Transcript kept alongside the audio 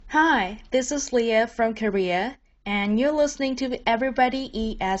Hi, this is Leah from Korea, and you're listening to Everybody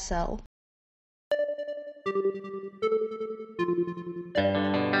ESL.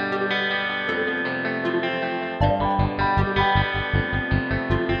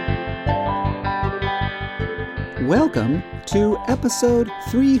 Welcome to episode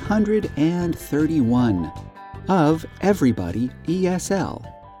 331 of Everybody ESL,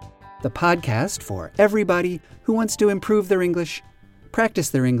 the podcast for everybody who wants to improve their English, practice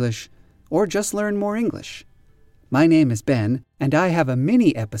their English, or just learn more English. My name is Ben, and I have a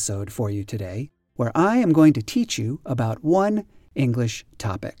mini episode for you today where I am going to teach you about one English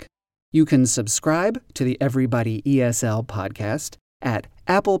topic. You can subscribe to the Everybody ESL podcast at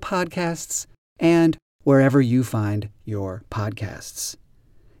Apple Podcasts and wherever you find your podcasts.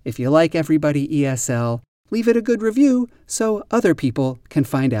 If you like Everybody ESL, leave it a good review so other people can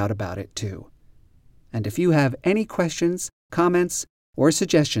find out about it too. And if you have any questions, comments, or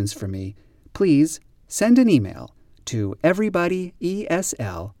suggestions for me, please send an email to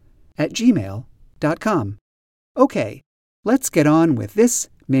everybodyesl@gmail.com. Okay, let's get on with this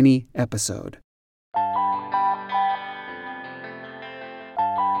mini episode.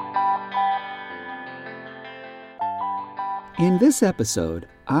 In this episode,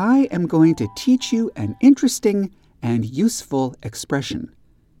 I am going to teach you an interesting and useful expression.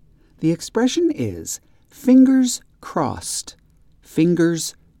 The expression is fingers crossed.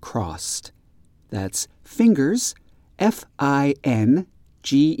 Fingers crossed. That's fingers, F-I-N-G-E-R-S,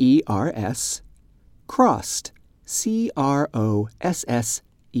 crossed, C-R-O-S-S-E-D,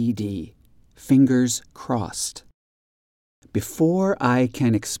 fingers crossed. Before I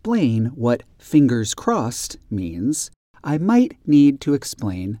can explain what fingers crossed means, I might need to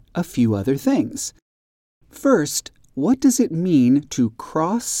explain a few other things. First, what does it mean to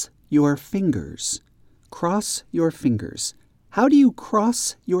cross your fingers? Cross your fingers. How do you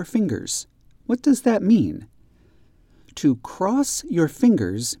cross your fingers? What does that mean? To cross your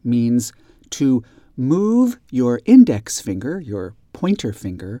fingers means to move your index finger, your pointer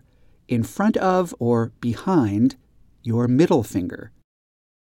finger, in front of or behind your middle finger.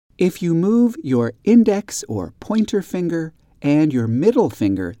 If you move your index or pointer finger and your middle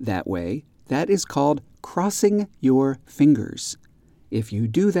finger that way, that is called crossing your fingers. If you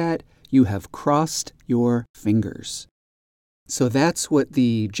do that, you have crossed your fingers. So that's what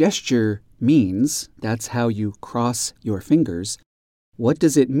the gesture means. That's how you cross your fingers. What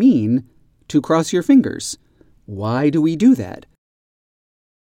does it mean to cross your fingers? Why do we do that?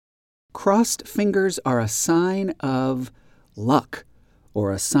 Crossed fingers are a sign of luck,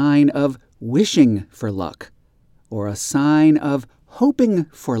 or a sign of wishing for luck, or a sign of hoping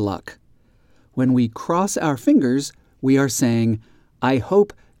for luck. When we cross our fingers, we are saying, I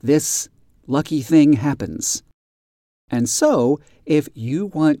hope this lucky thing happens. And so, if you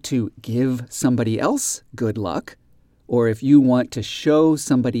want to give somebody else good luck, or if you want to show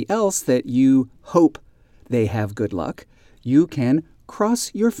somebody else that you hope they have good luck, you can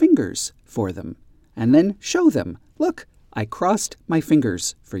cross your fingers for them, and then show them, look, I crossed my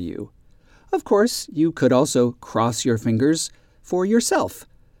fingers for you. Of course, you could also cross your fingers for yourself.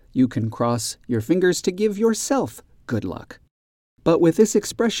 You can cross your fingers to give yourself good luck. But with this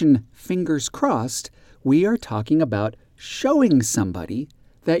expression, fingers crossed, we are talking about showing somebody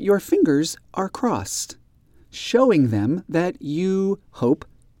that your fingers are crossed. Showing them that you hope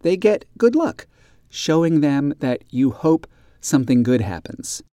they get good luck. Showing them that you hope something good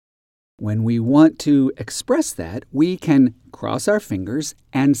happens. When we want to express that, we can cross our fingers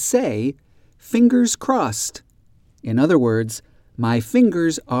and say, fingers crossed. In other words, my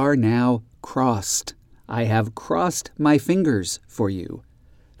fingers are now crossed. I have crossed my fingers for you.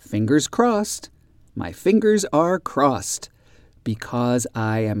 Fingers crossed. My fingers are crossed because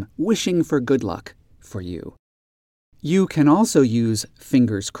I am wishing for good luck for you. You can also use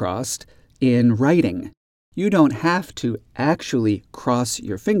fingers crossed in writing. You don't have to actually cross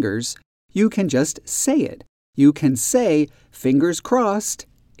your fingers. You can just say it. You can say, fingers crossed.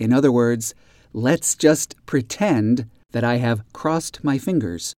 In other words, let's just pretend that I have crossed my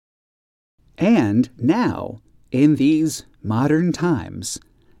fingers. And now, in these modern times,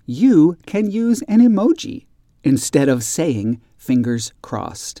 you can use an emoji instead of saying fingers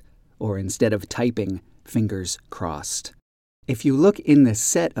crossed, or instead of typing fingers crossed. If you look in the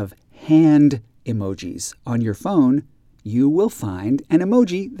set of hand emojis on your phone, you will find an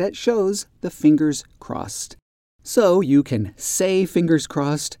emoji that shows the fingers crossed. So you can say fingers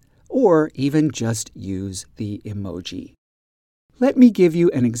crossed, or even just use the emoji. Let me give you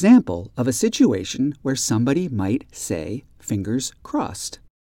an example of a situation where somebody might say fingers crossed.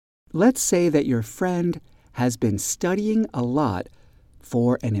 Let's say that your friend has been studying a lot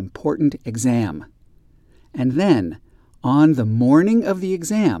for an important exam. And then, on the morning of the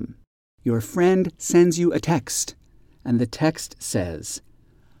exam, your friend sends you a text, and the text says,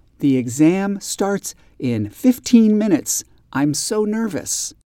 "The exam starts in 15 minutes. I'm so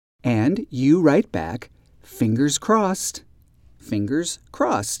nervous." And you write back, "Fingers crossed." Fingers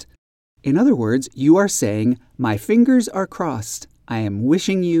crossed. In other words, you are saying, "My fingers are crossed. I am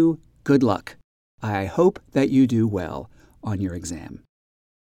wishing you good luck. I hope that you do well on your exam."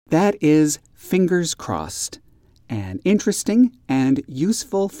 That is fingers crossed, an interesting and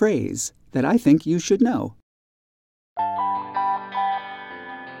useful phrase that I think you should know.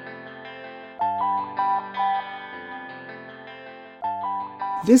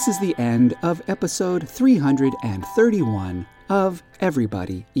 This is the end of episode 331 of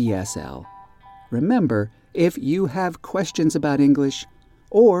Everybody ESL. Remember, if you have questions about English,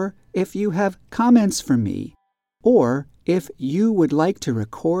 or if you have comments for me, or if you would like to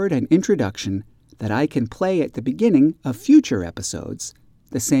record an introduction that I can play at the beginning of future episodes,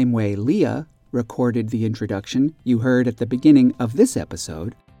 the same way Leah recorded the introduction you heard at the beginning of this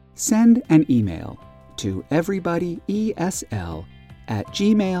episode, send an email to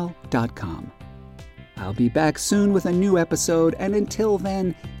everybodyesl@gmail.com. I'll be back soon with a new episode, and until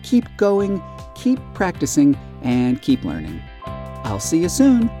then, keep going, keep practicing, and keep learning. I'll see you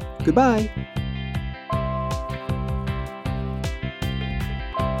soon. Goodbye.